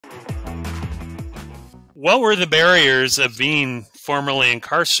What were the barriers of being formerly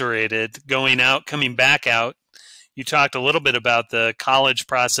incarcerated, going out, coming back out? You talked a little bit about the college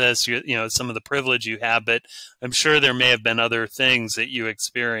process, some of the privilege you have, but I'm sure there may have been other things that you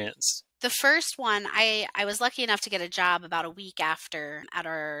experienced. The first one, I was lucky enough to get a job about a week after at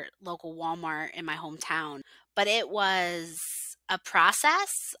our local Walmart in my hometown, but it was a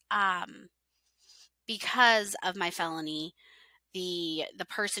process because of my felony. The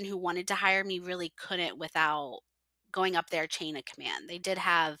person who wanted to hire me really couldn't without going up their chain of command. They did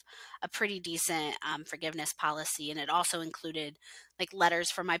have a pretty decent forgiveness policy, and it also included like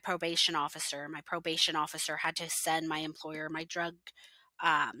letters from my probation officer. My probation officer had to send my employer my drug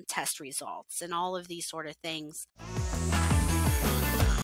test results and all of these sort of things.